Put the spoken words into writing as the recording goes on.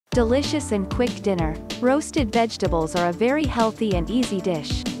Delicious and quick dinner. Roasted vegetables are a very healthy and easy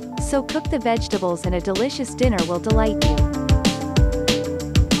dish. So cook the vegetables and a delicious dinner will delight you.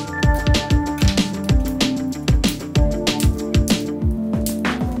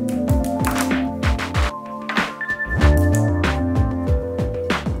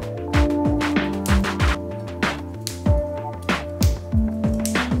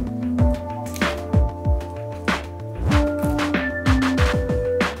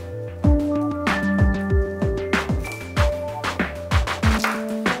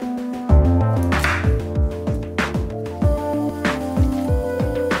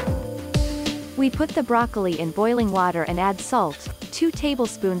 We put the broccoli in boiling water and add salt, 2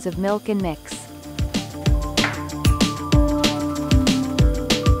 tablespoons of milk and mix.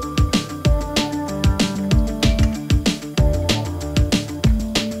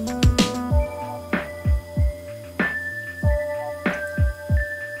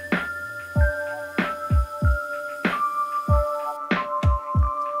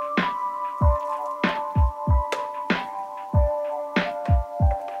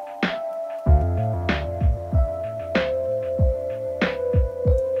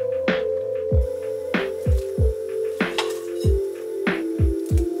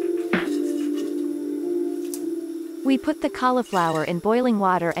 We put the cauliflower in boiling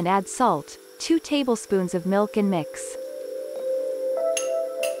water and add salt, 2 tablespoons of milk and mix.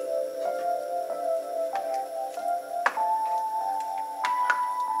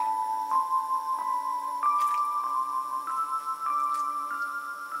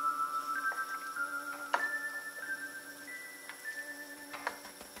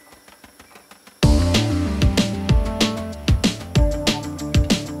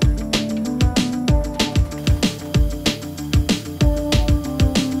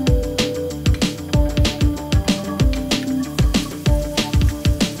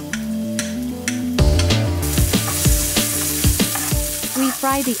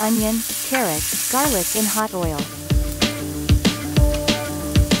 Fry the onion, carrot, garlic in hot oil.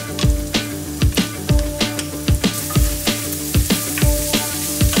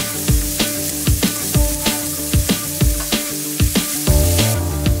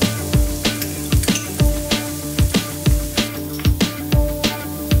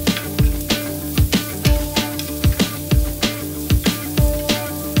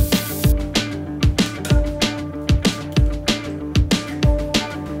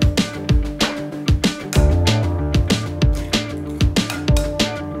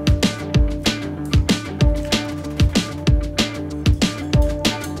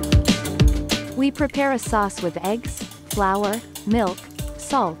 We prepare a sauce with eggs, flour, milk,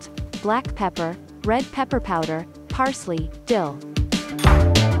 salt, black pepper, red pepper powder, parsley, dill.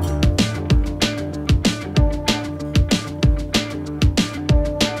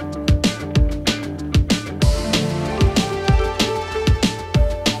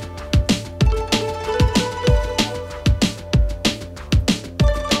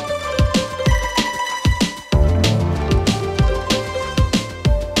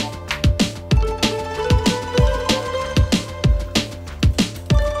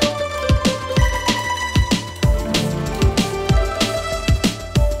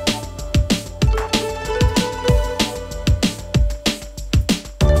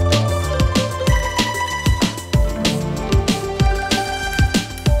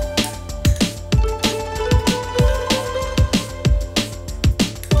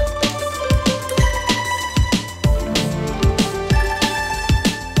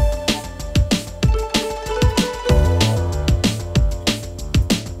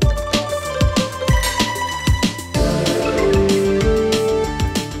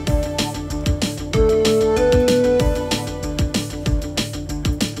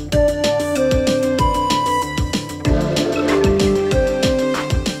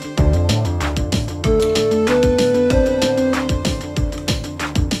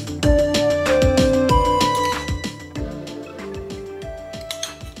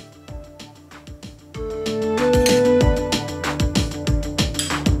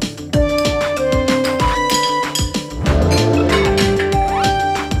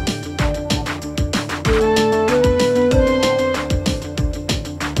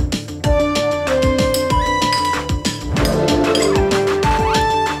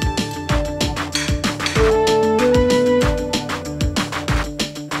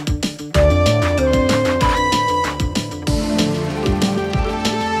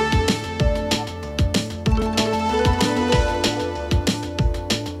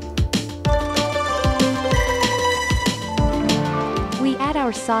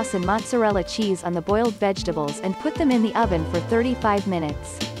 Sauce and mozzarella cheese on the boiled vegetables and put them in the oven for 35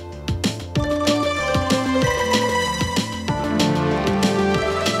 minutes.